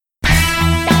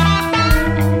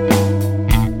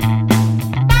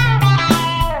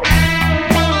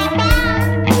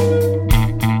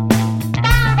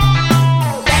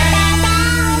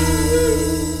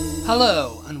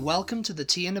welcome to the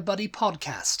Tea and a Buddy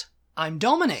podcast. I'm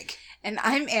Dominic. And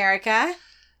I'm Erica.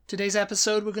 Today's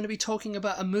episode we're going to be talking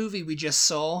about a movie we just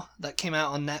saw that came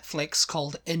out on Netflix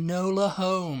called Enola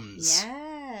Holmes.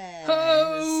 Yes.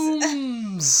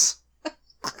 Holmes!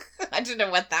 I don't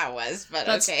know what that was, but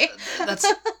That's, okay.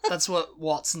 that's what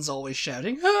Watson's always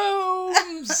shouting.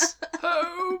 Holmes!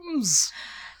 Holmes!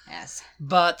 Yes.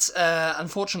 But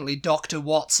unfortunately, Dr.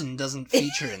 Watson doesn't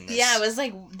feature in this. Yeah, it was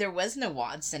like there was no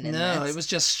Watson in this. No, it was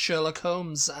just Sherlock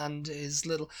Holmes and his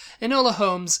little... Enola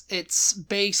Holmes, it's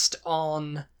based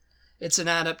on... It's an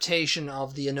adaptation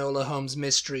of the Enola Holmes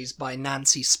mysteries by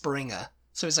Nancy Springer.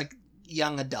 So it's like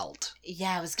young adult.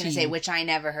 Yeah, I was going to say, which I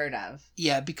never heard of.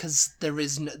 Yeah, because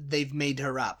they've made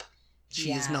her up.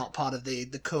 She is not part of the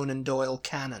Conan Doyle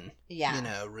canon. Yeah. You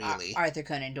know, really. Arthur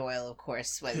Conan Doyle, of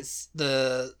course, was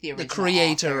the original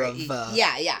creator author.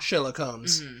 of Sherlock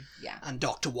Holmes. Mm-hmm. Yeah. And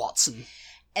Dr. Watson.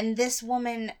 And this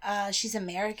woman, she's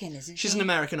American, isn't she? She's an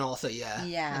American author, yeah.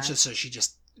 Yeah. And so she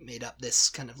just made up this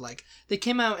kind of like... They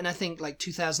came out in, I think, like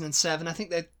 2007. I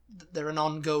think they're an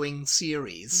ongoing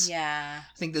series. Yeah.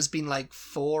 I think there's been like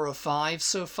 4 or 5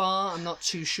 so far. I'm not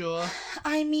too sure.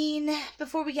 I mean,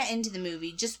 before we get into the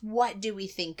movie, just what do we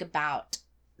think about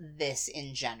this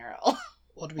in general?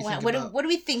 What do we think about? What do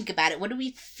we think about it? What do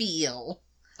we feel?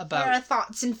 About what are our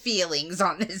thoughts and feelings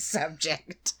on this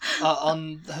subject?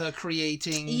 On her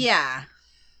creating... Yeah.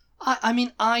 I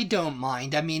mean, I don't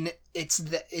mind. I mean, it's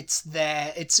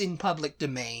there. It's in public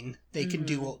domain. They can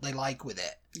do what they like with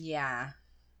it. Yeah.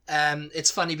 It's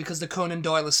funny because the Conan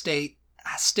Doyle estate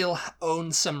still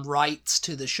owns some rights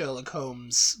to the Sherlock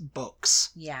Holmes books.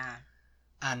 Yeah.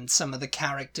 And some of the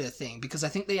character thing, because I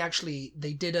think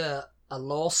they did a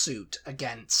lawsuit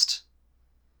against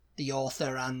the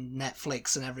author and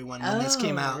Netflix and everyone when this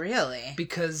came out. Really?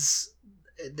 Because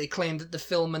they claimed that the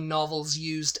film and novels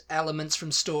used elements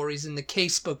from stories in the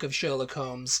casebook of Sherlock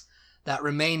Holmes that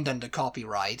remained under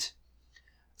copyright,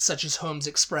 such as Holmes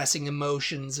expressing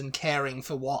emotions and caring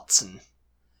for Watson.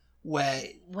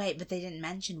 Wait, but they didn't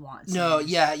mention Watson. No,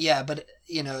 yeah, but,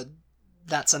 you know,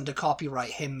 that's under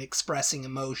copyright, him expressing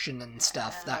emotion and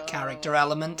stuff, that character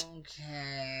element.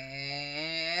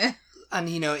 Okay. And,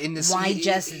 you know, in this... Why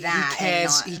just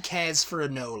that? He cares for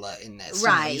Enola in this.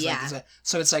 Right, you know, like,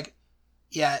 so it's like...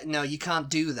 Yeah, no, you can't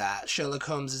do that. Sherlock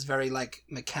Holmes is very, like,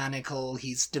 mechanical.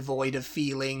 He's devoid of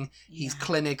feeling. He's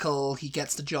clinical. He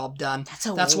gets the job done.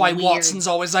 That's why Watson's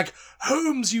always like,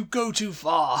 Holmes, you go too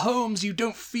far. Holmes, you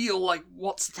don't feel like,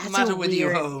 what's the matter with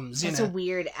you, Holmes? That's a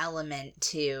weird element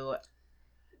to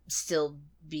still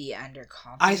be under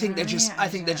copyright. I think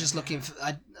they're just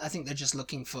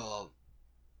looking for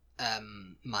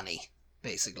money,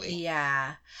 basically.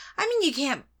 Yeah. I mean, you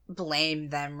can't blame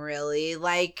them, really.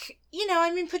 Like, you know,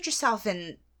 I mean, put yourself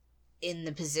in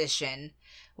the position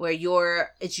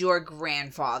where it's your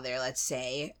grandfather, let's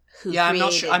say, who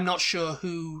created... I'm not sure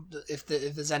who, if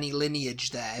there's any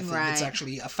lineage there, if it's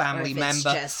actually a family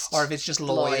member, or if it's just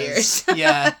lawyers.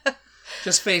 Yeah.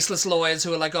 Just faceless lawyers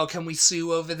who are like, oh, can we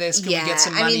sue over this? Can we get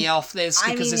some money off this?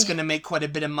 Because it's going to make quite a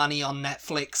bit of money on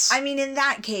Netflix. I mean, in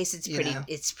that case,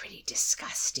 it's pretty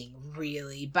disgusting,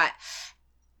 really. But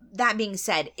that being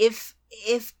said, if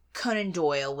Conan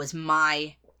Doyle was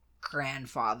my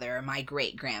grandfather, or my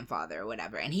great-grandfather, or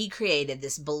whatever, and he created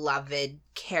this beloved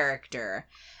character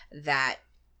that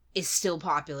is still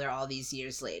popular all these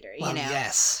years later, you know?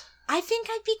 Yes. I think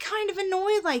I'd be kind of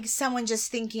annoyed, like, someone just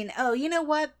thinking, oh, you know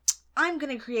what? I'm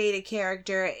going to create a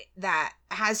character that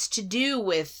has to do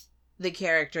with the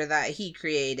character that he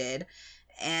created,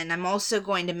 and I'm also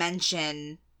going to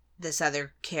mention this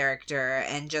other character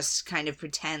and just kind of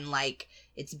pretend like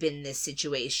it's been this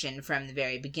situation from the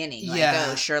very beginning. Like,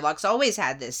 oh, Sherlock's always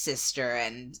had this sister,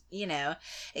 and, you know...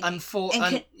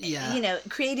 you know,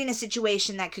 creating a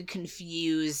situation that could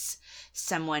confuse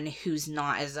someone who's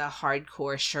not as a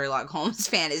hardcore Sherlock Holmes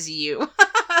fan as you.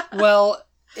 Well,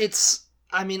 it's...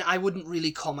 I mean, I wouldn't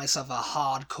really call myself a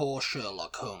hardcore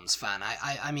Sherlock Holmes fan.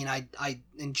 I mean, I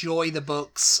enjoy the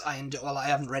books. I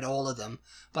haven't read all of them,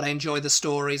 but I enjoy the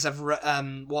stories. I've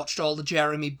watched all the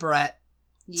Jeremy Brett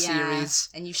series.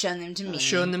 And you've shown them to me. I've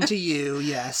shown them to you,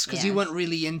 yes, because you weren't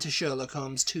really into Sherlock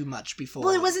Holmes too much before.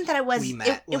 Well, it wasn't that I was.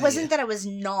 It wasn't you? that I was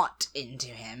not into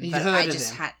him. You'd but heard I of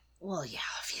just him. had. Well, yeah,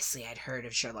 obviously I'd heard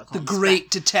of Sherlock Holmes. The great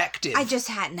detective. I just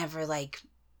had never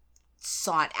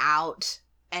sought out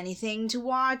anything to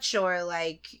watch, or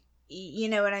you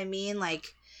know what I mean?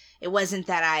 Like, it wasn't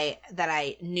that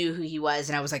I knew who he was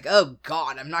and I was like, oh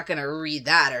god, I'm not gonna read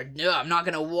that, or no, I'm not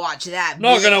gonna watch that.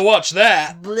 Not gonna watch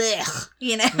that. Blech,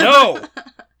 you know? No.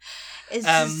 It's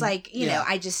just like, you know,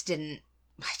 I just didn't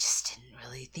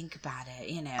really think about it,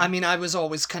 you know. I mean, I was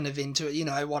always kind of into it. You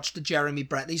know, I watched the Jeremy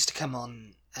Brett. They used to come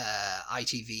on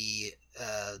ITV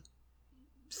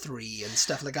 3 and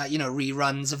stuff like that. You know,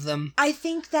 reruns of them. I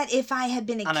think that if I had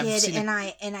been a kid and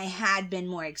I I had been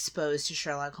more exposed to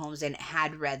Sherlock Holmes and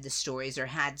had read the stories or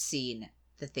had seen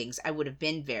the things, I would have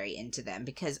been very into them,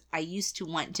 because I used to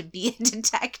want to be a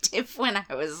detective when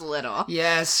I was little.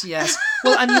 Yes.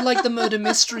 Well, and you like the murder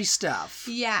mystery stuff.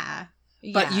 Yeah.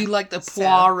 But you like the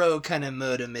Poirot kind of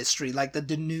murder mystery, like the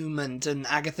denouement and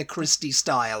Agatha Christie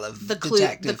style of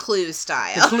detective. The Clue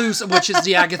style. The Clue, which is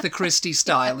the Agatha Christie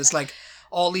style. It's like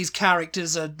all these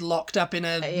characters are locked up in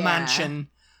a mansion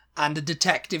and a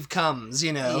detective comes,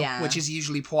 you know, which is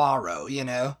usually Poirot, you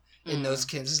know. In those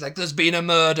kids, it's like, there's been a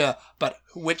murder, but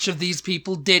which of these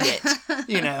people did it,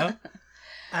 you know?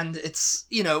 And it's,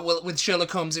 you know, well, with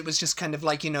Sherlock Holmes, it was just kind of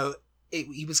like, you know,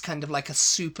 he was kind of like a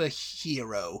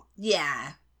superhero.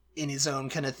 Yeah. In his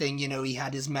own kind of thing, you know, he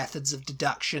had his methods of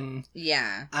deduction.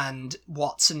 Yeah. And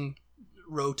Watson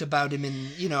wrote about him in,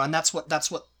 you know, and that's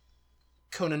what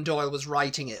Conan Doyle was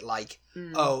writing it like.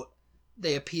 Oh,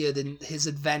 his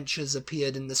adventures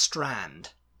appeared in the Strand.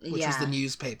 Which was the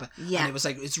newspaper. Yeah. And it was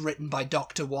like, it's written by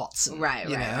Dr. Watson. Right.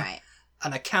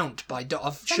 An account of Sherlock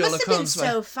Holmes. That must have been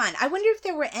so fun. I wonder if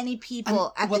there were any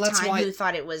people at the time who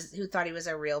thought he was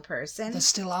a real person. There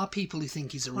still are people who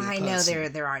think he's a real person. I know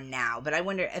there are now, but I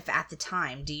wonder if at the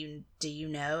time, do you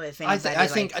know if anybody I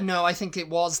think it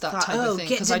was that type of thing.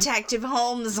 Get Detective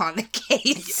Holmes on the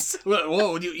case.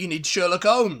 Whoa, you need Sherlock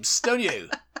Holmes, don't you?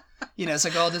 You know, it's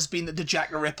like, there's been the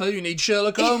Jack the Ripper. You need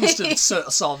Sherlock Holmes to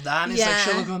solve that. And it's like,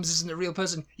 Sherlock Holmes isn't a real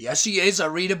person. Yes, he is. I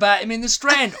read about him in the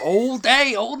Strand all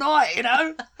day, all night, you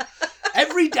know.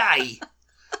 Every day.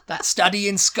 That Study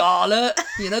in Scarlet,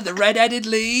 you know, the Red-Headed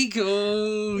League.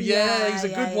 Oh, he's a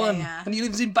good one. Yeah. And he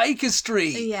lives in Baker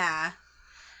Street. Yeah.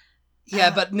 Yeah,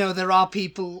 but no, there are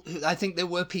people I think there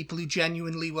were people who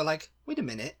genuinely were like, wait a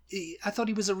minute, I thought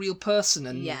he was a real person.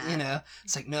 And, you know,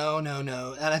 it's like, no. And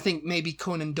I think maybe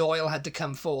Conan Doyle had to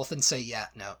come forth and say,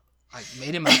 no, I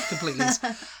made him up completely.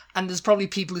 And there's probably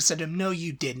people who said to him, no,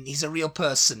 you didn't. He's a real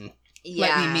person. Yeah.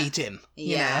 Let me meet him.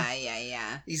 You know?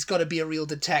 He's got to be a real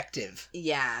detective.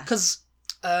 Yeah. Because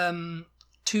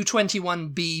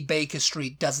 221B Baker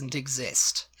Street doesn't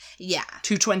exist. Yeah.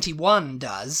 221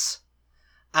 does.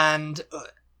 And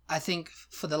I think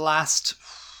for the last,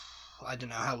 I don't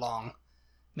know how long,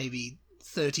 maybe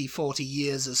 30, 40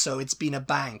 years or so, it's been a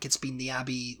bank. It's been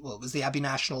it was the Abbey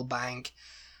National Bank.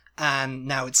 And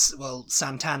now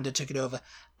Santander took it over.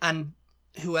 And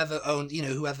whoever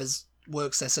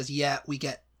works there says, we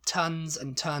get tons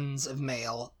and tons of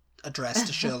mail addressed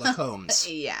to Sherlock Holmes.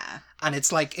 Yeah. And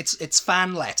it's like, it's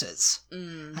fan letters.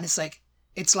 And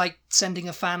it's like sending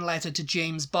a fan letter to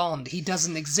James Bond. He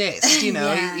doesn't exist, you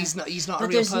know. He's not a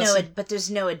real person. But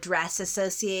there's no address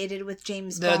associated with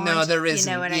James Bond. No, there isn't.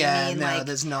 You know what I mean? No,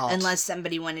 there's not. Unless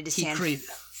somebody wanted to send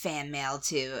fan mail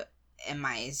to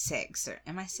MI6 or MI5.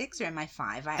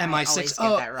 MI6. I always get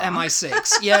that wrong.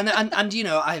 MI6. Yeah, and you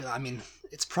know, I mean,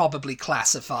 it's probably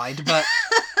classified, but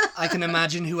I can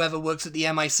imagine whoever works at the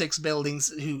MI6 buildings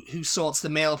who sorts the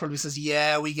mail probably says,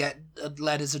 we get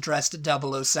letters addressed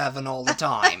to 007 all the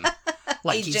time.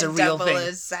 Like he's a real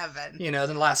 007. Thing. You know,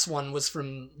 the last one was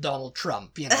from Donald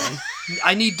Trump, you know.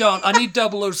 I need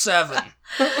 007.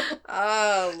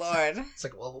 Oh, Lord. It's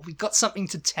like, well, we've got something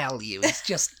to tell you.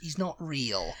 He's not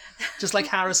real. Just like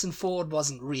Harrison Ford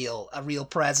wasn't a real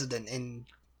president in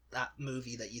that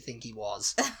movie that you think he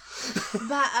was.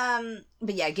 But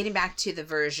yeah, getting back to the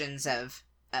versions of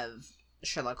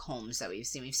Sherlock Holmes that we've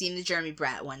seen the Jeremy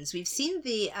Brett ones, we've seen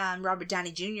the Robert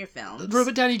Downey Jr. films.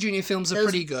 Robert Downey Jr. films are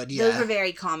pretty good. Those were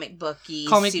very comic bookish,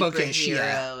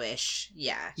 superhero-ish.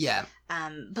 Yeah.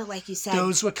 But like you said,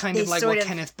 those were kind of like what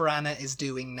Kenneth Branagh is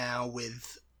doing now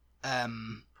with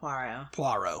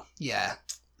Poirot. Yeah.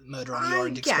 Murder on the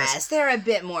Orient Express. I guess they're a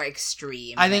bit more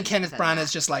extreme. I think Kenneth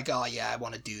Branagh's just like, I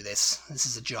want to do this. This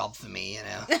is a job for me, you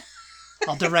know.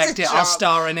 I'll direct it. I'll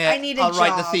star in it. I'll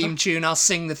write the theme tune. I'll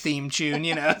sing the theme tune.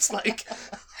 You know, it's like.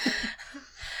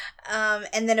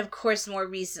 And then of course more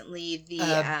recently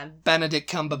the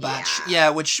Benedict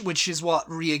Cumberbatch, which is what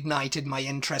reignited my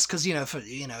interest because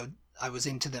I was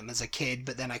into them as a kid,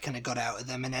 but then I kind of got out of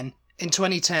them, and then in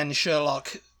 2010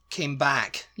 Sherlock came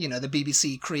back. You know, the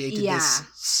BBC created this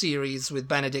series with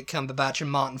Benedict Cumberbatch and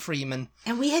Martin Freeman.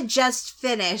 And we had just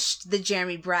finished the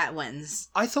Jeremy Brett ones.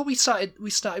 I thought we started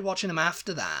watching them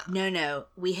after that. No.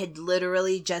 We had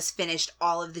literally just finished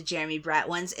all of the Jeremy Brett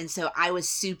ones, and so I was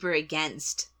super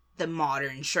against the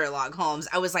modern Sherlock Holmes.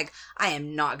 I was like, I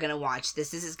am not going to watch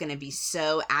this. This is going to be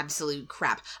so absolute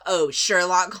crap. Oh,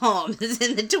 Sherlock Holmes is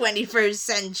in the 21st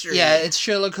century. Yeah, it's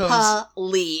Sherlock Holmes.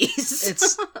 Police.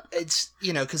 It's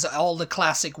because all the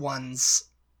classic ones,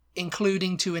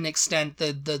 including to an extent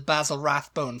the Basil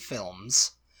Rathbone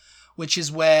films, which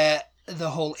is where the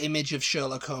whole image of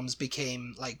Sherlock Holmes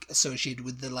became like associated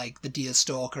with the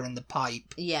deerstalker and the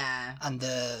pipe. Yeah. And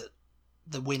the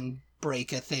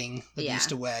windbreaker thing that he used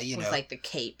to wear, with like the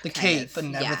cape. The cape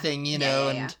and everything,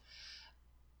 and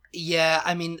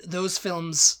I mean, those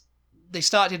films, they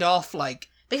started off like...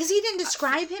 Because he didn't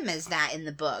describe him as that in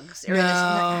the books. Or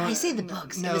I say the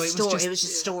books. No, it was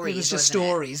just stories. It was just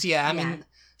stories, yeah. I mean,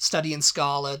 Study in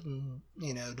Scarlet and,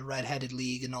 the Red-Headed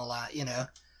League and all that,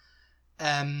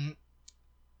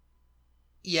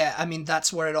 Yeah, I mean,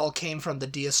 that's where it all came from, the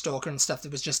Deerstalker and stuff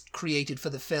that was just created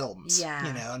for the films. Yeah.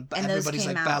 And everybody's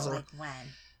like Basil. Like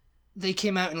when? They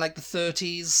came out in like the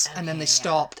 30s, and then they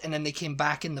stopped, and then they came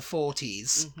back in the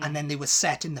 40s, and then they were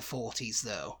set in the 40s,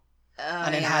 though.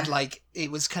 And it had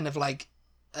it was kind of like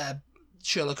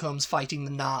Sherlock Holmes fighting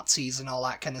the Nazis and all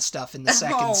that kind of stuff in the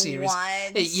second series. What?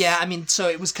 I mean, so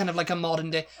it was kind of like a modern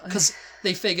day, because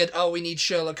they figured, we need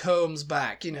Sherlock Holmes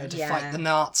back, to fight the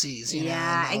Nazis,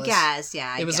 Yeah, I guess,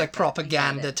 it was like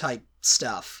propaganda type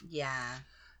stuff. Yeah.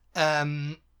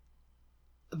 But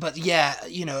yeah,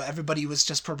 everybody was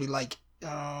just probably like,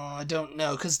 I don't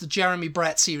know, because the Jeremy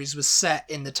Brett series was set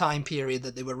in the time period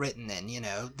that they were written in,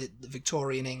 the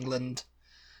Victorian England,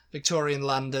 Victorian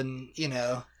London,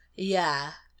 Yeah.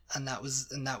 And that was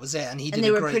it. And he did. And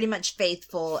they were pretty much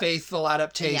faithful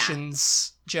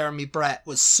adaptations. Yeah. Jeremy Brett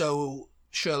was so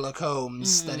Sherlock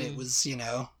Holmes that it was,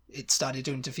 it started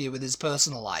to interfere with his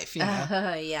personal life,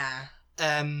 Yeah.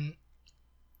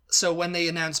 So when they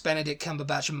announced Benedict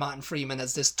Cumberbatch and Martin Freeman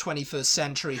as this 21st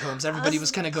century Holmes, everybody was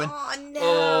kind of going,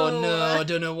 "Oh no, I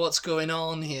don't know what's going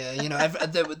on here."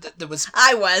 There was.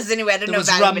 I was anyway. I don't know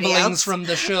about anybody rumblings else. from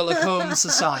the Sherlock Holmes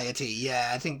Society.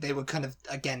 Yeah, I think they were kind of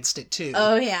against it too.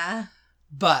 Oh yeah.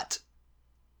 But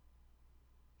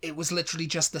it was literally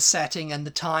just the setting and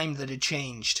the time that had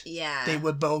changed. Yeah. They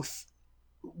were both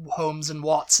Holmes and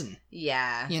Watson.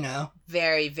 Yeah.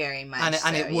 Very, very much.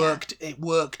 And it worked. It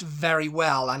worked very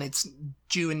well, and it's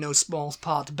due in no small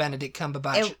part to Benedict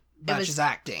Cumberbatch's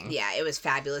acting. Yeah, it was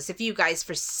fabulous. If you guys,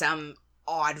 for some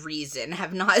odd reason,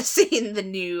 have not seen the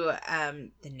new,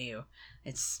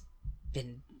 it's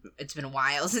been a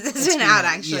while since it's been out,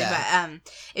 actually. Yeah.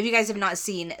 But if you guys have not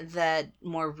seen the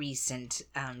more recent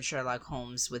Sherlock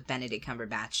Holmes with Benedict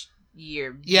Cumberbatch,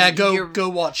 go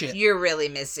watch it. You're really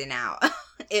missing out.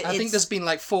 I think there's been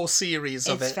like 4 series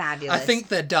of it. It's fabulous. I think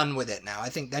they're done with it now. I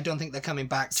don't think they're coming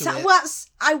back to it. Well,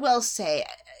 I will say,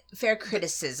 fair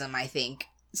criticism, I think.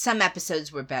 Some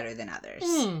episodes were better than others.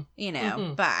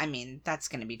 But I mean, that's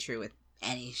going to be true with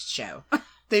any show.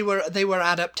 They were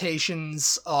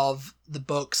adaptations of the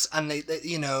books, and they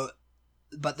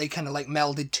but they kind of like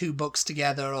melded 2 books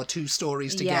together or 2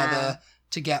 stories together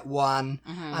to get one.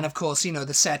 Mm-hmm. And of course,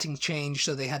 the setting changed,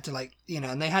 so they had to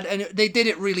and they did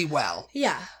it really well.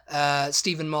 Yeah.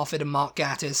 Stephen Moffat and Mark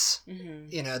Gatiss,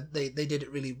 they did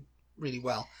it really, really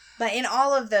well. But in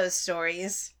all of those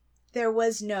stories, there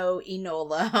was no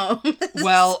Enola Holmes.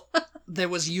 Well, there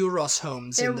was Euros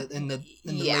Holmes in the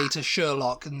later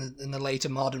Sherlock and in the later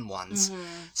modern ones. Mm-hmm.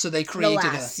 So they created the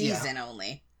last season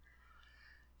only.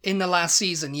 In the last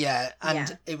season,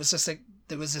 and it was just like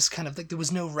there was this kind of there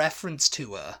was no reference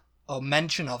to her or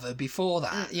mention of her before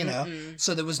that,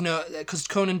 So there was no, because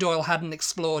Conan Doyle hadn't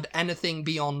explored anything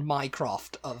beyond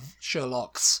Mycroft of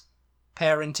Sherlock's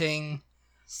parenting,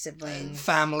 siblings,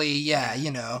 family,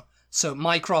 So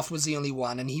Mycroft was the only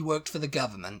one, and he worked for the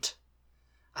government.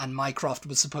 And Mycroft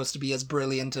was supposed to be as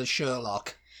brilliant as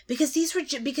Sherlock. Because these were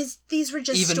just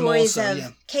even stories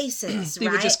of cases, they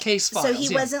right? were just case files. So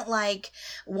he wasn't like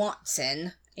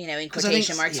Watson, in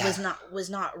quotation marks, was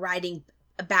not writing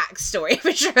a backstory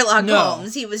for Sherlock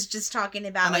Holmes. He was just talking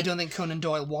about. And I don't think Conan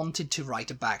Doyle wanted to write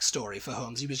a backstory for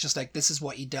Holmes. He was just like, "This is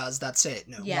what he does. That's it.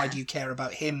 No, why do you care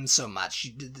about him so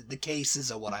much? The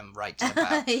cases are what I'm writing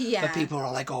about." But people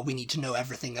are like, "Oh, we need to know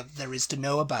everything there is to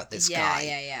know about this guy."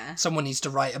 Yeah. Someone needs to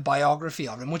write a biography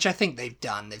of him, which I think they've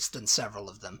done. They've done several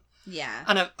of them. Yeah.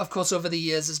 And of course, over the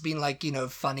years, there's been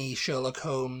funny Sherlock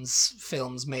Holmes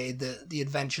films made. The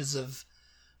Adventures of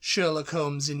Sherlock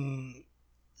Holmes in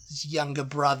his younger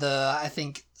brother. I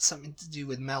think something to do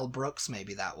with Mel Brooks.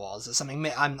 Maybe that was or something.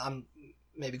 I'm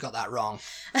maybe got that wrong.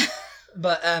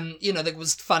 But there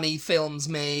was funny films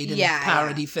made and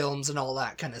parody films and all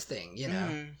that kind of thing.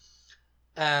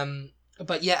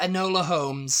 But Enola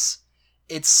Holmes,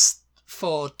 it's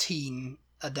for teen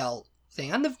adult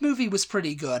thing. And the movie was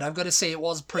pretty good. I've got to say it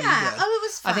was pretty good. Oh, it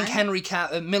was fun. I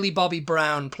think Millie Bobby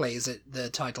Brown plays the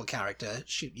title character.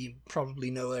 You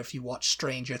probably know her if you watch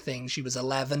Stranger Things. She was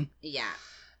 11. Yeah.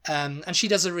 And she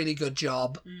does a really good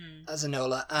job as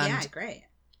Enola. And, yeah, great.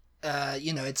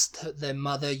 It's their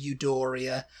mother,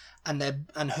 Eudora, and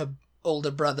her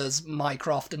older brothers,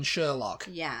 Mycroft and Sherlock.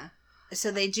 Yeah. So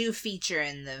they do feature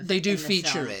in the They do in the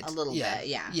feature film it. a little bit,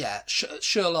 yeah. Yeah,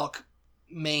 Sherlock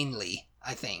mainly,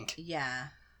 I think. Yeah.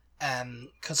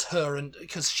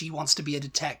 Because she wants to be a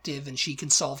detective and she can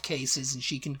solve cases and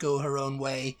she can go her own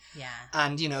way. Yeah.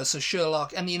 And, so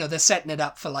Sherlock, and, they're setting it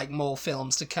up for, like, more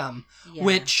films to come, Yeah.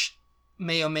 which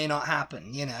may or may not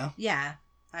happen, Yeah,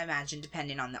 I imagine,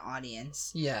 depending on the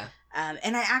audience. Yeah.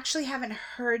 And I actually haven't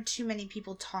heard too many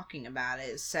people talking about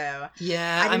it, so...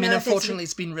 Yeah, I mean, unfortunately,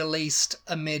 it's been released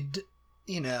amid,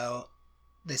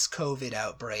 this COVID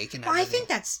outbreak and everything. Well, I think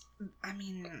that's...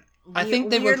 I think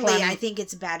they weirdly, were planning... I think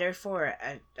it's better for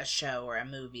a show or a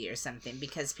movie or something,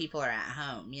 because people are at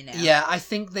home, Yeah, I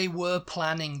think they were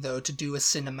planning, though, to do a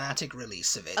cinematic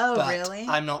release of it. Oh, but really?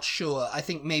 I'm not sure. I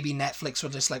think maybe Netflix were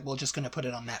just like, we're just going to put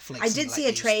it on Netflix. I did see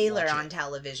a trailer on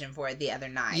television for it the other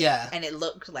night. Yeah. And it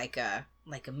looked like a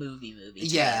movie trailer,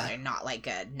 yeah. not like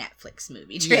a Netflix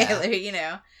movie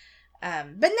trailer,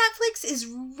 But Netflix is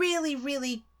really,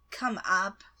 really come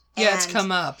up. Yeah, it's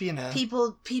come up,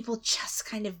 People just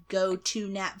kind of go to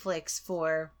Netflix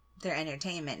for their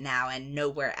entertainment now and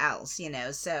nowhere else,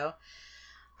 so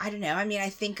I don't know. I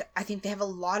think they have a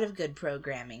lot of good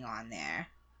programming on there.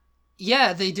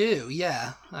 Yeah, they do.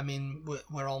 Yeah.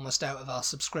 We're almost out of our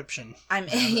subscription.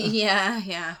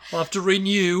 Yeah. We'll have to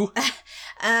renew.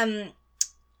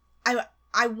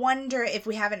 I wonder if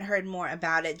we haven't heard more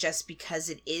about it just because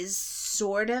it is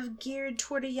sort of geared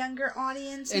toward a younger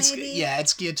audience, maybe?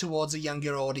 It's geared towards a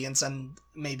younger audience and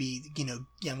maybe,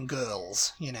 young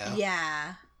girls,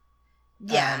 Yeah.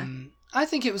 Yeah. I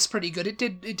think it was pretty good. It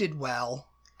did well.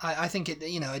 I think it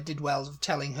did well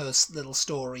telling her little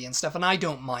story and stuff, and I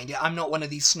don't mind it. I'm not one of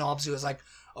these snobs who is like,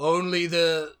 only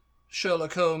the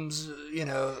Sherlock Holmes,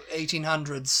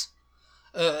 1800s,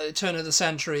 turn of the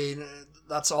century,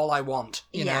 that's all I want,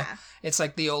 you know? It's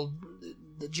like the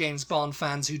James Bond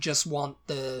fans who just want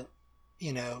the,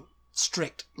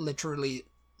 strict,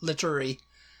 literary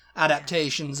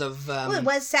adaptations of... well, it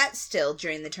was set still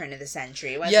during the turn of the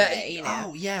century, wasn't it?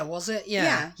 Oh, yeah, was it?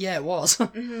 Yeah, it was.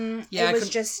 Mm-hmm. Yeah, it was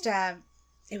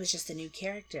just a new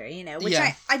character, which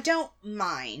I don't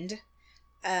mind.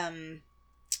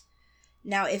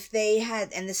 Now, if they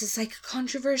had, and this is like a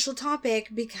controversial topic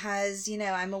because,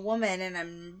 I'm a woman and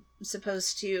I'm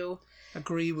supposed to...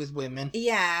 agree with women.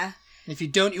 Yeah. If you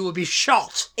don't, you will be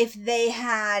shot. If they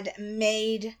had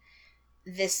made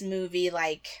this movie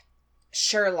like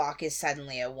Sherlock is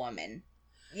suddenly a woman.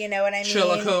 You know what I mean?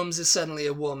 Sherlock Holmes is suddenly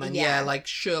a woman. Yeah, like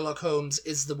Sherlock Holmes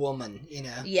is the woman,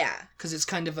 Yeah. Because it's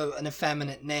kind of an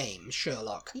effeminate name,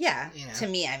 Sherlock. Yeah. To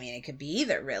me, it could be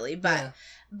either, really. But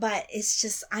it's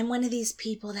just, I'm one of these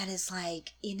people that is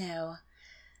like,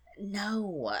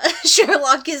 no,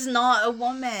 Sherlock is not a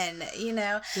woman,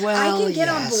 Well, I can get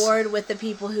on board with the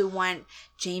people who want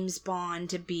James Bond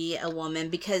to be a woman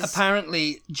because...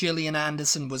 apparently, Gillian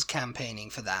Anderson was campaigning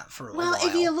for that for a while. Well,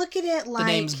 if you look at it like...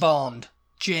 the name's Bond.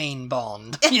 Jane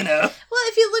Bond, Well,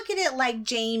 if you look at it like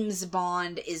James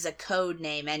Bond is a code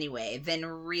name anyway, then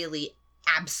really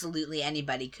absolutely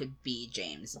anybody could be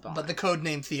James Bond. But the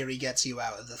codename theory gets you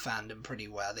out of the fandom pretty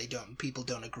well. People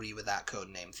don't agree with that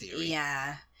codename theory.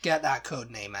 Yeah. Get that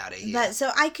codename out of here. But so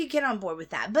I could get on board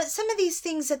with that. But some of these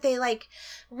things that they like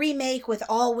remake with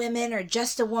all women or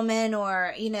just a woman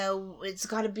or, it's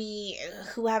got to be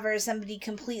whoever, somebody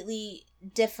completely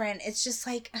different. It's just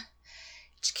like,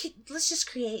 let's just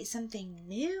create something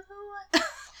new.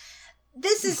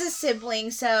 This is a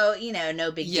sibling, so,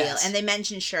 no big deal. And they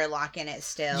mentioned Sherlock in it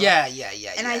still. Yeah.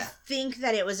 And I think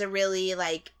that it was a really,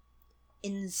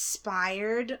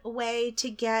 inspired way to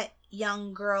get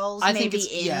young girls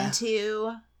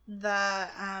into the...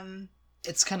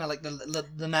 It's kind of like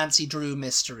the Nancy Drew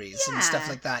mysteries and stuff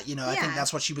like that, I think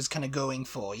that's what she was kind of going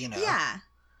for, Yeah.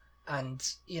 And,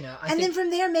 then from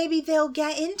there, maybe they'll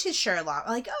get into Sherlock.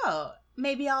 Like, oh,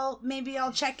 maybe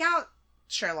I'll check out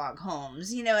Sherlock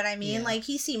Holmes, you know what I mean? Yeah. Like,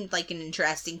 he seemed like an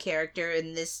interesting character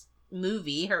in this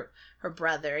movie, her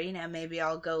brother, maybe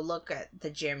I'll go look at the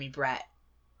Jeremy Brett,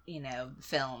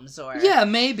 films or... Yeah,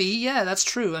 maybe, yeah, that's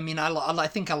true. I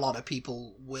think a lot of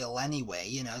people will anyway,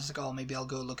 it's like, oh, maybe I'll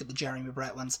go look at the Jeremy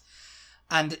Brett ones.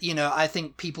 And, I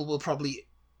think people will probably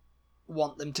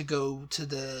want them to go to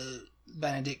the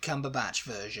Benedict Cumberbatch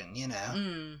version,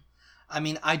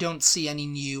 I don't see any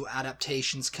new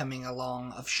adaptations coming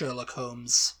along of Sherlock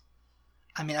Holmes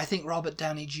I mean, I think Robert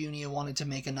Downey Jr. wanted to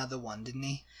make another one, didn't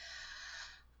he?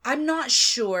 I'm not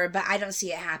sure, but I don't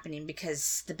see it happening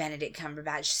because the Benedict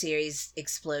Cumberbatch series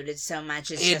exploded so much.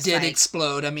 It did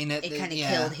explode. I mean, it kind of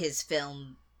killed his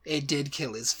film. It did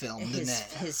kill his film, didn't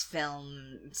it? His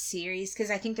film series, because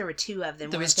I think there were 2 of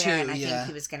them. There was 2, and I think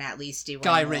he was going to at least do one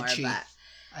Guy more. Ritchie, but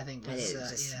I think it was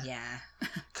just, yeah.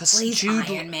 Because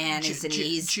Iron Man, isn't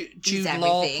he? Jude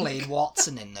Law played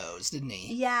Watson in those, didn't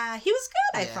he? Yeah, he was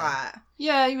good, I thought.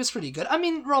 Yeah, he was pretty good. I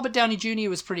mean, Robert Downey Jr.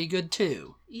 was pretty good,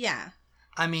 too. Yeah.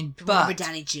 I mean, but... Robert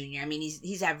Downey Jr., I mean,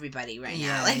 he's everybody right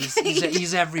now. Like,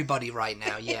 he's everybody right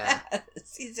now, yeah.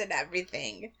 Yes, he's in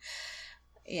everything.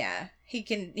 Yeah, he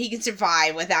can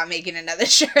survive without making another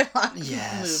Sherlock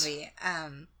movie.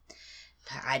 But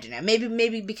I don't know.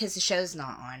 Maybe because the show's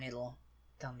not on,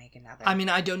 they'll make another. I mean,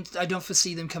 I don't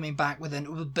foresee them coming back with it,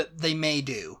 but they may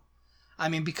do. I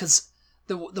mean, because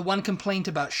the one complaint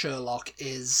about Sherlock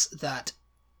is that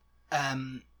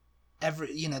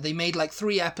they made like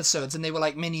 3 episodes and they were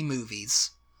like mini movies,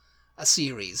 a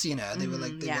series. They were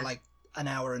like an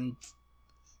hour and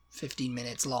 15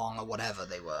 minutes long or whatever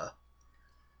they were.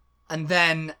 And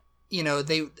then,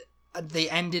 they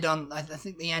ended on, I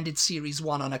think they ended series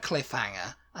 1 on a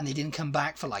cliffhanger, and they didn't come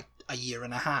back for like a year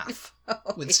and a half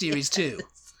with series 2.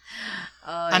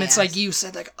 And it's like you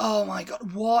said, like, oh my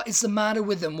God, what is the matter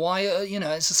with them? Why,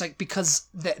 it's just like, because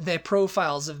their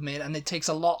profiles have made, and it takes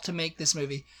a lot to make this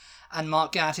movie. And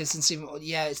Mark Gatiss and Stephen,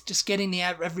 it's just getting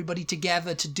everybody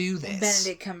together to do this.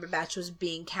 Benedict Cumberbatch was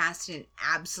being cast in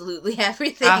absolutely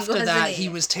everything. After that, he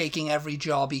was taking every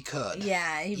job he could.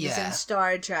 Yeah, he was in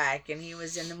Star Trek, and he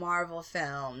was in the Marvel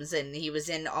films, and he was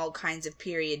in all kinds of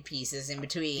period pieces in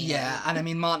between. Yeah, and I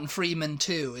mean, Martin Freeman,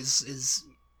 too, is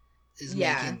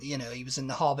making, he was in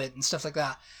The Hobbit and stuff like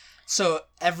that. So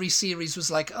every series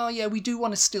was like, oh yeah, we do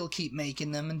want to still keep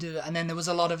making them and do it. And then there was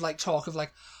a lot of like talk of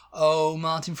like, oh,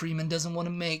 Martin Freeman doesn't want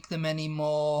to make them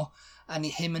anymore, and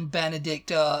him and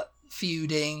Benedict are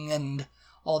feuding and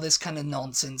all this kind of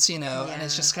nonsense, and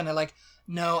it's just kind of like,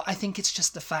 no, I think it's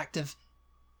just the fact of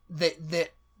that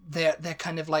they're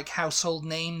kind of like household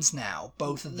names now,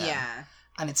 both of them. Yeah.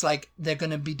 And it's like they're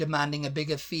going to be demanding a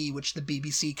bigger fee, which the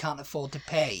BBC can't afford to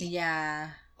pay. Yeah.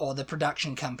 Or the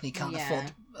production company can't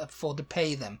afford to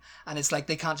pay them. And it's like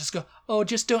they can't just go, oh,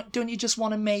 just don't you just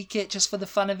want to make it just for the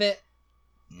fun of it?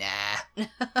 Nah.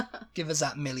 Give us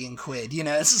that £1 million.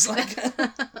 It's just like...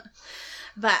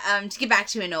 But to get back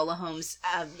to Enola Holmes,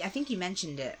 I think you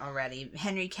mentioned it already.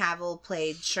 Henry Cavill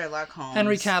played Sherlock Holmes.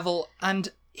 Henry Cavill, and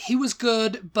he was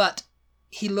good, but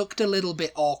he looked a little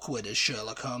bit awkward as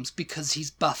Sherlock Holmes because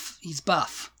he's buff. He's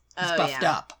buffed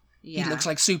up. Yeah. He looks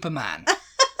like Superman.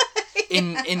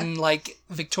 in like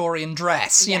Victorian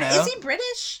dress, Is he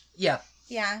British? Yeah.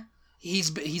 Yeah.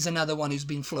 He's another one who's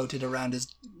been floated around as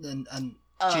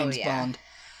James Bond.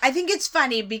 I think it's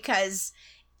funny because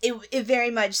it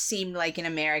very much seemed like an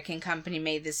American company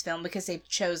made this film because they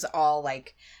chose all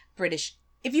like British.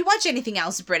 If you watch anything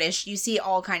else British, you see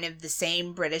all kind of the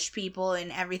same British people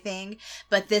and everything,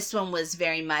 but this one was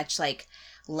very much like,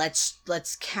 let's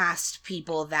cast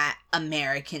people that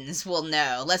Americans will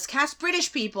know. Let's cast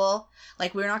British people.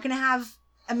 Like, we're not going to have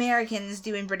Americans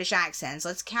doing British accents.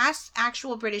 Let's cast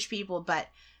actual British people, but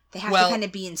they have to kind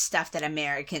of be in stuff that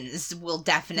Americans will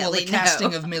definitely know. The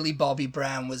casting of Millie Bobby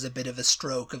Brown was a bit of a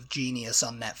stroke of genius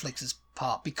on Netflix's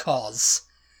part because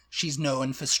she's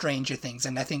known for Stranger Things,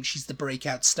 and I think she's the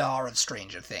breakout star of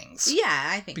Stranger Things. Yeah,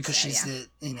 I think because she's the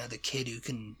kid who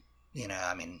can,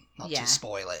 not to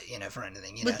spoil it, for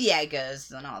anything, with the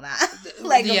Eggos and all that.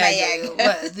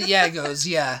 The Eggos,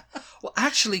 yeah. Well,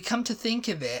 actually, come to think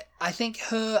of it, I think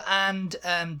her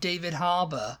and David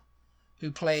Harbour,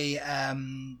 who play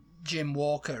Jim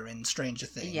Walker in Stranger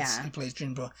Things, who plays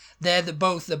Jim Walker, they're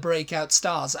both the breakout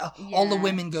stars. All the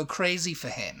women go crazy for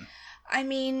him. I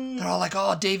mean... They're all like,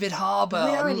 oh, David Harbour.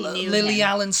 We already knew Lily him.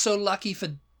 Allen's so lucky for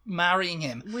marrying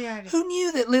him. Who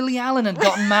knew that Lily Allen had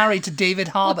gotten married to David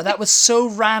Harbour? That was so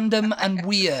random and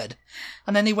weird.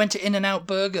 And then they went to In-N-Out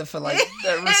Burger for, like,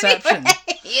 the reception.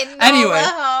 Enola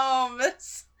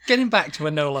Holmes. Getting back to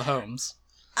Enola Holmes.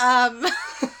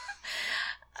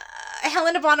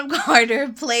 Helena Bonham Carter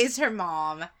plays her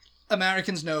mom.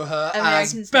 Americans know her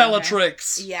as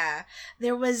Bellatrix. Yeah.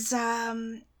 There was,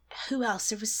 who else?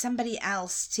 There was somebody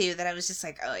else, too, that I was just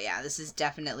like, oh, yeah, this is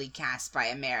definitely cast by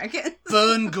Americans.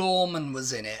 Vern Gorman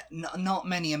was in it. Not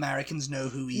many Americans know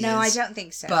who he is. No, I don't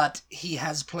think so. But he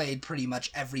has played pretty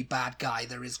much every bad guy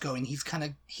there is going. He's kind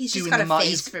of He's just got a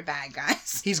face for bad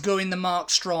guys. He's going the Mark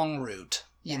Strong route.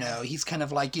 He's kind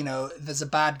of like, there's a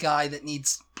bad guy that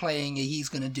needs playing, he's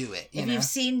going to do it. If you've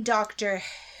seen Doctor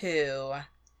Who,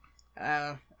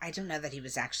 I don't know that he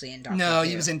was actually in Doctor Who. No,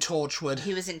 he was in Torchwood.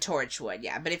 He was in Torchwood,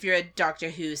 yeah. But if you're a Doctor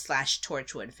Who /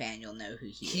 Torchwood fan, you'll know who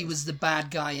he is. He was the bad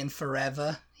guy in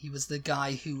Forever. He was the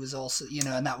guy who was also,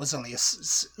 and that was only a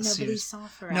Nobody series. saw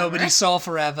Forever. Nobody saw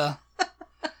Forever.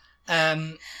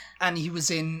 And he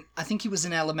was I think he was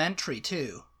in Elementary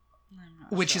too.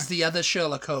 Which is the other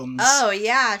Sherlock Holmes. Oh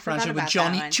yeah, I forgot franchise about with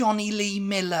that one. Johnny Lee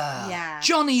Miller. Yeah,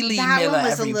 Johnny Lee that Miller. One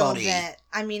was everybody. A little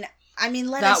bit. I mean,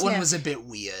 let that us know. one was a bit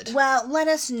weird. Well, let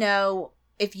us know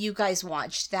if you guys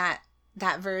watched that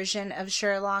version of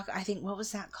Sherlock. I think what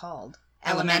was that called?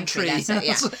 Elementary. That's it,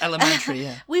 yeah. Elementary.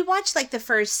 Yeah. We watched like the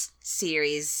first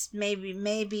series,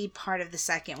 maybe part of the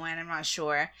second one. I'm not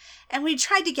sure. And we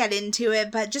tried to get into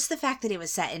it, but just the fact that it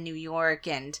was set in New York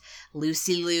and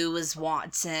Lucy Liu was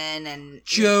Watson and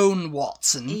Joan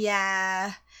Watson.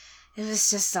 Yeah, it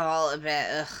was just all a bit.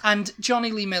 Ugh. And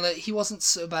Johnny Lee Miller, he wasn't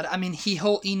so bad. I mean,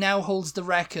 he now holds the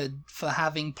record for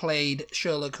having played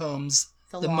Sherlock Holmes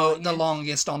the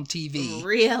longest on TV.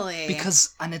 Really?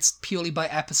 And it's purely by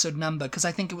episode number, because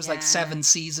I think it was like 7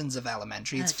 seasons of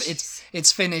Elementary.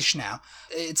 It's finished now.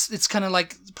 It's kind of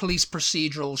like police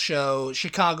procedural show,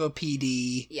 Chicago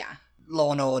PD,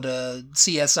 Law and Order,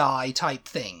 CSI type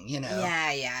thing,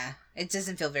 Yeah. It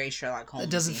doesn't feel very Sherlock Holmes. It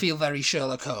doesn't feel very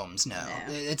Sherlock Holmes, no.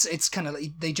 It's kind of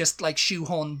like they just like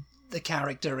shoehorn the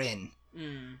character in.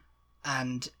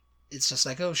 And it's just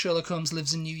like, oh, Sherlock Holmes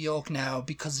lives in New York now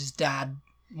because his dad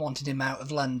wanted him out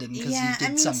of London because he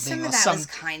did something. Some of that was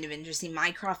kind of interesting.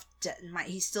 Mycroft,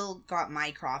 he still got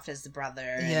Mycroft as the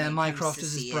brother. Yeah, Mycroft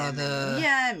is his brother.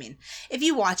 I mean, if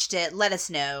you watched it, let us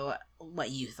know what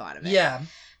you thought of it. Yeah.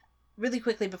 Really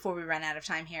quickly before we run out of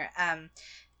time here,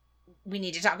 we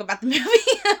need to talk about the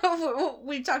movie.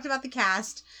 We've talked about the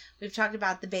cast. We've talked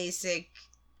about the basic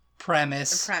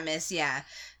premise. Yeah.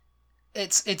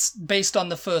 It's based on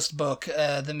the first book,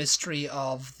 The Mystery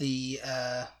of the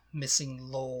Missing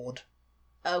Lord.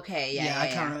 Okay, yeah.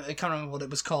 I can't remember what it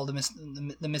was called.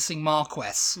 The Missing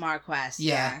Marquess.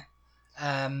 Yeah.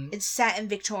 It's set in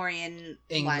Victorian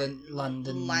England,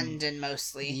 London. London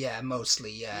mostly. Yeah,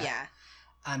 mostly. Yeah. Yeah.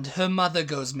 And her mother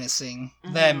goes missing.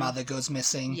 Their mother goes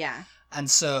missing. Yeah. And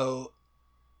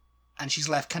she's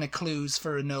left kind of clues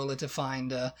for Enola to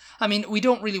find her. I mean, we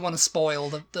don't really want to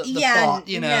spoil the plot,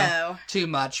 too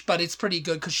much, but it's pretty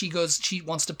good because she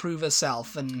wants to prove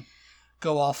herself and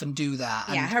go off and do that.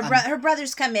 Yeah, her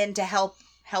brothers come in to help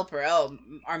her. Oh,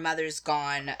 our mother's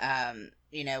gone.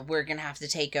 We're gonna have to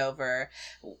take over.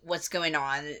 What's going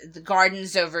on? The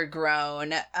garden's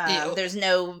overgrown. There's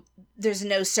no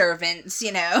servants.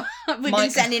 We've been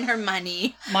sending her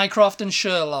money. Mycroft and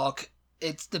Sherlock.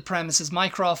 It's the premise is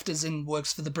Mycroft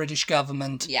works for the British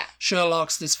government. Yeah.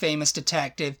 Sherlock's this famous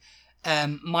detective.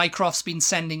 Mycroft's been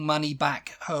sending money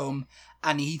back home,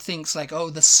 and he thinks like, oh,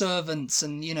 the servants,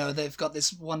 and they've got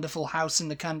this wonderful house in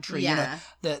the country. Yeah.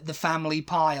 The family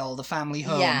pile, the family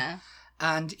home. Yeah.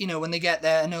 And when they get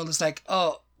there, Enola's like,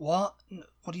 oh, what?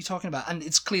 What are you talking about? And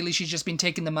it's clearly she's just been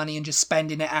taking the money and just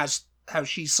spending it as how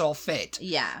she saw fit.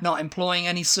 Yeah. Not employing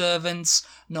any servants,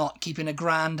 not keeping a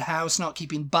grand house, not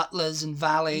keeping butlers and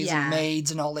valets and maids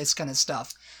and all this kind of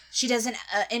stuff. She doesn't,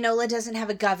 Enola doesn't have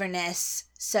a governess,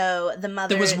 so the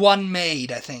mother... There was one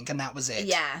maid, I think, and that was it.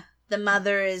 Yeah. The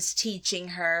mother is teaching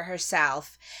her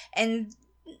herself, and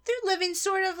they're living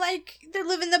sort of like, they're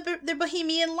living their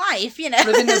bohemian life,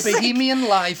 Living their bohemian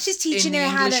life she's teaching in her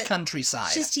the English how to,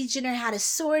 countryside. She's teaching her how to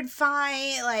sword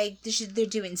fight, like, they're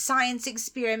doing science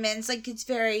experiments, like, it's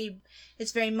very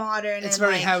modern. It's and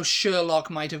very like, how Sherlock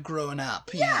might have grown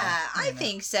up. Yeah, I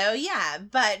think so, yeah.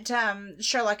 But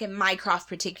Sherlock and Mycroft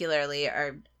particularly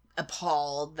are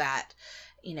appalled that,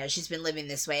 she's been living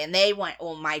this way. And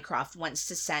Mycroft wants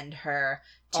to send her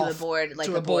to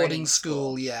a boarding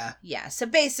school. Yeah. Yeah, so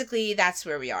basically that's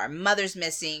where we are. Mother's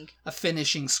missing. A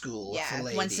finishing school for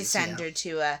ladies. Wants to send her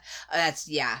to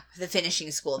the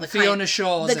finishing school. The Fiona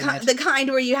Shaw's in it. The kind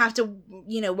where you have to,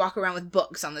 walk around with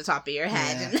books on the top of your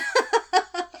head. Yeah.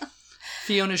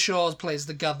 Fiona Shaw plays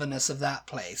the governess of that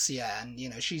place, and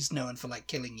she's known for like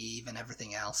killing Eve and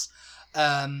everything else.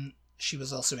 She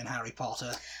was also in Harry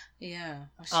Potter. Yeah.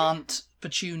 Aunt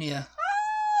Petunia.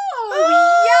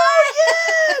 Oh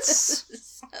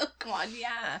yes! Oh God,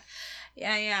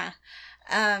 yeah.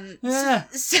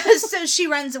 So she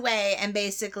runs away and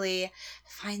basically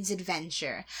finds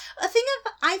adventure. A thing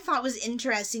I thought was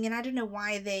interesting, and I don't know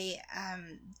why they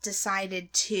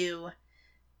decided to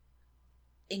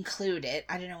include it.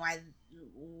 I don't know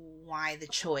why the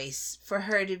choice for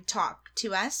her to talk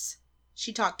to us.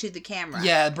 She talked to the camera.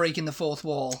 Yeah, breaking the fourth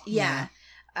wall. Yeah.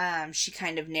 She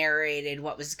kind of narrated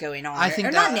what was going on. I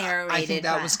think not narrated. I think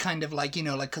that was kind of like,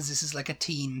 because this is like a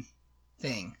teen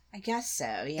thing. I guess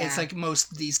so, yeah. It's like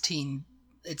most of these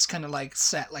it's kind of like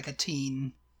set like a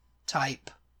teen type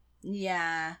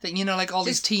thing. You know, like all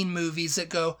these teen movies that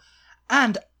go,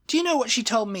 and do you know what she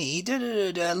told me?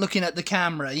 Looking at the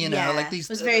camera, you know, like these.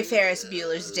 It was very Ferris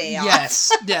Bueller's Day Off.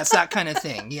 Yes, that kind of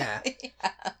thing, yeah.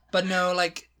 But no,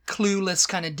 like Clueless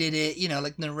kind of did it, you know,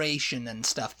 like narration and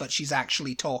stuff, but she's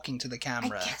actually talking to the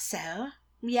camera. I guess so.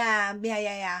 Yeah.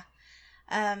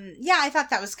 I thought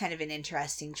that was kind of an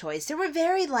interesting choice. There were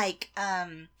very, like,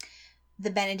 the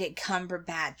Benedict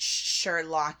Cumberbatch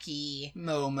Sherlock-y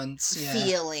moments,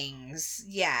 feelings.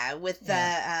 Yeah, with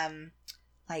the,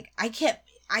 like, I kept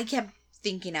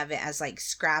thinking of it as, like,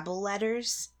 Scrabble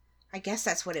letters. I guess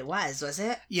that's what it was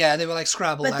it? Yeah, they were like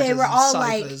Scrabble letters, they were all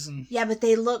ciphers like, yeah, but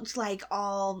they looked like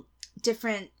all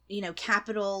different, you know,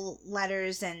 capital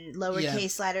letters and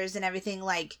lowercase letters and everything,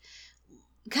 like,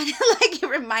 kind of like it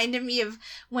reminded me of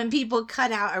when people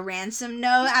cut out a ransom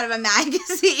note out of a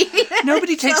magazine.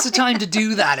 Nobody takes the time to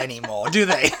do that anymore, do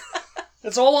they?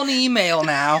 It's all on email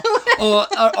now, or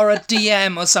a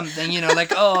DM or something, you know,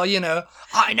 like, oh, you know,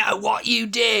 I know what you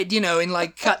did, you know, and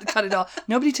like cut it off.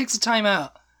 Nobody takes the time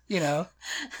out, you know.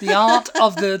 The art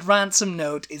of the ransom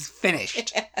note is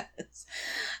finished. Yes.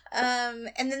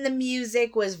 And then the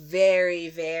music was very,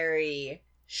 very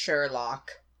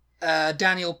Sherlock.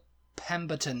 Daniel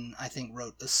Pemberton, I think,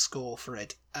 wrote the score for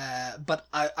it. But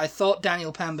I thought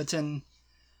Daniel Pemberton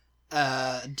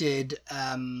did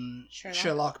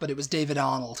Sherlock, but it was David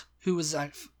Arnold, who was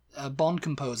a Bond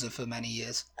composer for many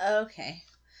years. Okay.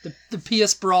 The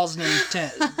Pierce Brosnan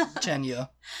tenure.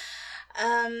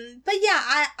 But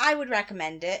yeah, I would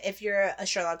recommend it. If you're a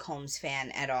Sherlock Holmes fan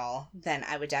at all, then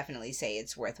I would definitely say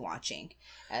it's worth watching.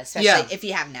 Especially if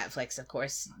you have Netflix, of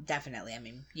course. Definitely. I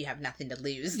mean, you have nothing to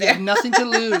lose there. You have nothing to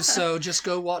lose, so just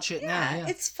go watch it now. Yeah.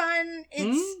 It's fun.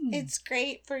 It's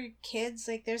great for kids.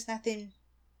 Like, there's nothing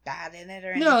bad in it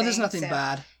or anything. No, there's nothing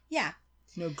bad. Yeah.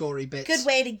 No gory bits. Good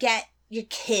way to get your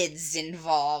kids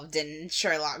involved in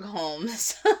Sherlock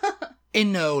Holmes.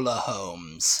 Enola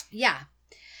Holmes. Yeah.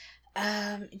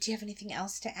 Do you have anything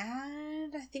else to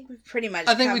add? I think we've pretty much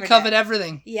we covered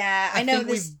everything. Yeah, I think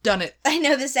we've done it. I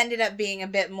know this ended up being a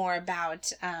bit more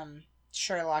about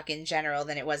Sherlock in general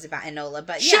than it was about Enola,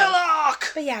 but yeah.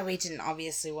 Sherlock! But yeah, we didn't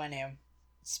obviously want to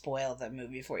spoil the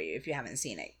movie for you if you haven't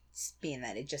seen it, being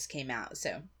that it just came out,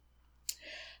 so.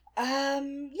 Yeah,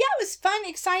 it was fun,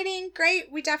 exciting,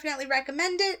 great. We definitely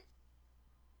recommend it.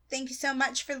 Thank you so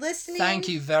much for listening. Thank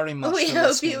you very much. We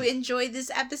hope you enjoyed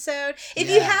this episode. If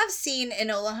you have seen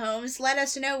Enola Holmes, let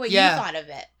us know what you thought of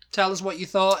it. Tell us what you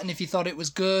thought, and if you thought it was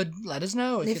good, let us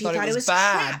know. If you thought it was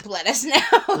bad, crap, let us know.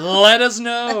 Let us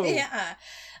know. Yeah.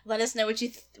 Let us know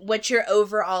what your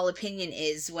overall opinion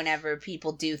is whenever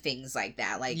people do things like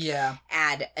that. Like,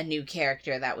 add a new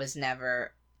character that was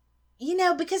never... You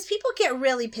know, because people get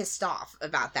really pissed off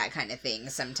about that kind of thing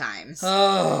sometimes.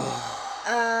 Oh.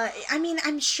 I mean,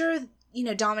 I'm sure, you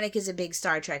know, Dominic is a big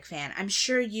Star Trek fan. I'm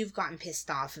sure you've gotten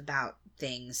pissed off about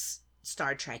things,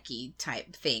 Star Trek-y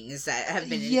type things that have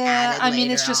been added I mean,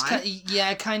 it's just,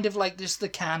 on. kind of like just the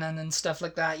canon and stuff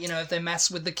like that. You know, if they mess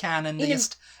with the canon,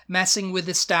 messing with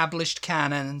established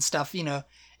canon and stuff, you know,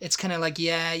 it's kind of like,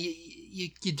 you're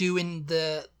doing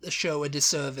the show a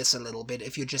disservice a little bit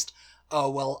if you're just... Oh,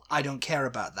 well, I don't care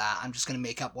about that. I'm just going to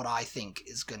make up what I think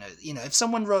is going to... You know, if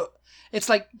someone wrote... It's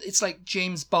like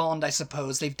James Bond, I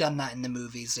suppose. They've done that in the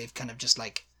movies. They've kind of just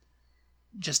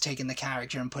taken the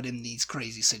character and put him in these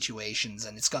crazy situations.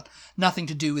 And it's got nothing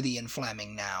to do with Ian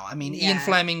Fleming now. I mean, Ian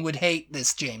Fleming would hate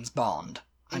this James Bond,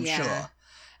 I'm sure.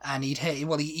 And he'd hate...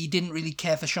 Well, he didn't really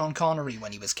care for Sean Connery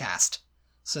when he was cast.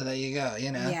 So there you go,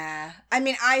 you know. Yeah. I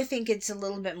mean, I think it's a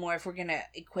little bit more, if we're going to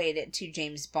equate it to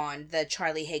James Bond, the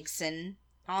Charlie Higson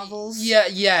novels. Yeah,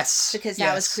 yes. Because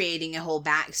that was creating a whole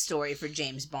backstory for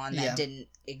James Bond that didn't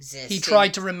exist. He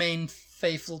tried to remain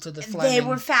faithful to the Fleming. They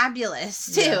were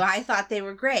fabulous, too. Yeah. I thought they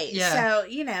were great. Yeah. So,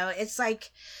 you know, it's like,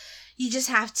 you just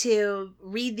have to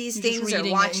read these things or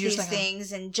watch these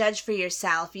things and judge for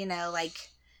yourself, you know, like,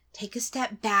 take a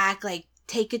step back, like,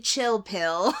 take a chill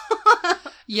pill.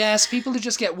 Yes, people who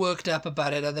just get worked up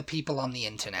about it are the people on the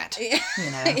internet.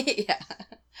 You know? Yeah.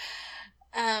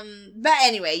 But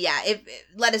anyway,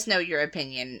 let us know your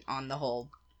opinion on the whole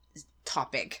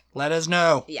topic. Let us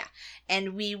know. Yeah.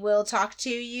 And we will talk to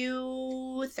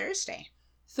you Thursday.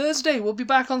 We'll be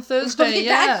back on Thursday. We'll be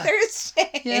back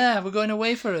Thursday. Yeah, we're going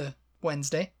away for a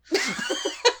Wednesday.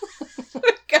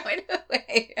 We're going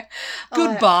away.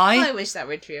 Goodbye. I wish that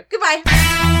were true. Goodbye.